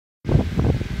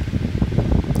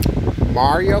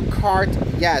Mario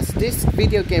Kart, yes, this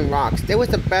video game rocks. That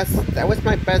was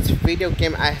my best video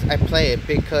game I played,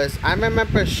 because I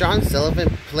remember Sean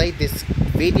Sullivan played this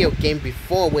video game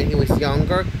before when he was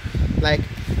younger. Like,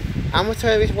 I'm gonna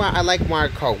tell you this why I like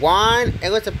Mario Kart. One,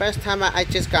 it was the best time I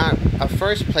just got a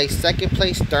first place, second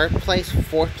place, third place,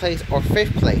 fourth place, or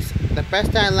fifth place. The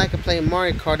best time I like to play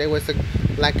Mario Kart, it was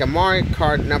like a Mario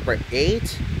Kart number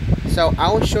 8. So I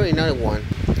will show you another one.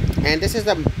 And this is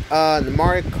the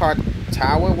Mario Kart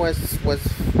Tower was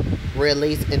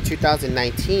released in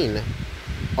 2019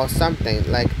 or something.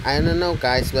 Like, I don't know,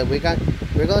 guys, but we're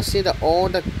gonna see all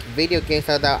the video games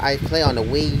that I play on the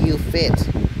Wii U Fit.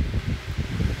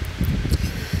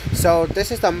 So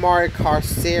this is the Mario Kart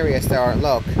series there.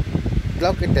 Look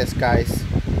at this, guys.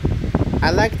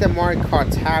 I like the Mario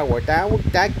Kart Tower.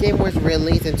 That game was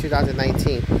released in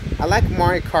 2019. I like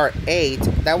Mario Kart 8.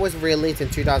 That was released in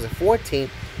 2014.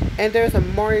 And there's a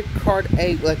Mario Kart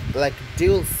 8 like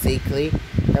Dual Seekly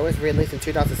that was released in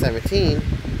 2017.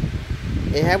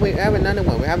 And we have another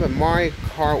one. We have a Mario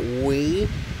Kart Wii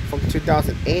from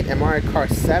 2008 and Mario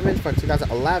Kart 7 from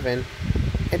 2011.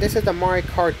 And this is the Mario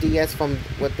Kart DS from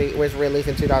was released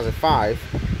in 2005.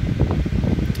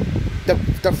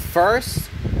 The first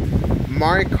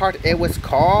Mario Kart, it was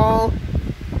called.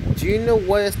 Do you know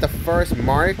what is the first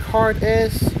Mario Kart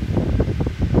is?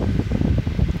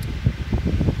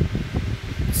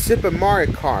 Super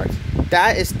Mario Kart.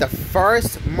 That is the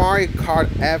first Mario Kart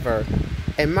ever.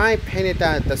 In my opinion,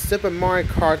 that the Super Mario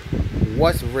Kart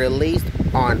was released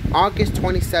on August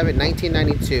 27,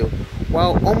 1992.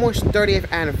 Well, almost 30th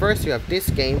anniversary of this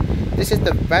game. This is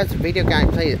the best video game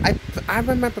I played. I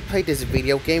remember playing this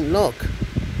video game. Look,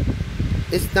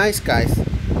 it's nice, guys.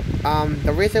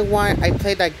 The reason why I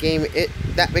played that game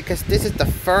because this is the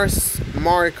first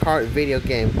Mario Kart video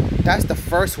game. That's the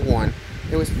first one.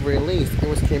 It was released.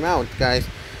 Came out, guys,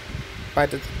 by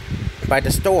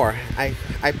the store. I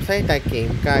played that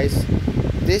game, guys.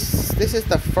 This is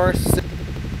the first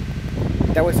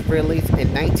that was released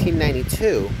in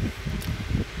 1992.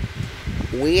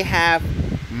 We have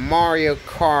Mario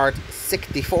Kart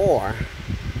 64.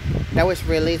 That was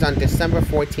released on December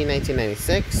 14,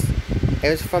 1996. It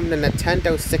was from the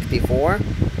Nintendo 64.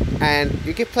 And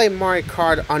you can play Mario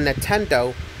Kart on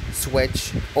Nintendo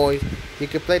Switch, or you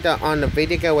can play that on the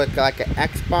video game with like an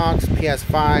Xbox,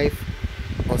 PS5,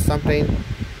 or something.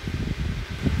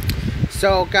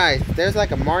 So guys, there's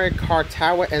like a Mario Kart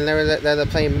Tower, and they're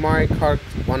playing Mario Kart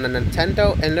on the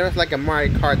Nintendo, and there's like a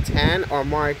Mario Kart 10 or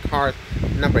Mario Kart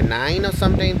number 9 or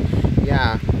something.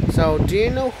 Yeah. So do you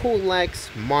know who likes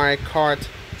Mario Kart?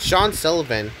 Sean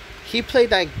Sullivan. He played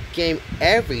that game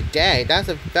every day. That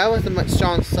was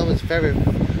Sean Sullivan's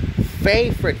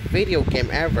favorite video game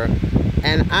ever.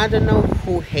 And I don't know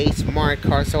who hates Mario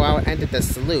Kart, so I will end the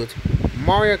salute.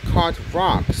 Mario Kart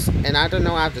rocks. And I don't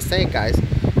know what I have to say, guys.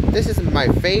 This is my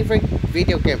favorite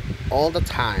video game all the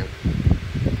time.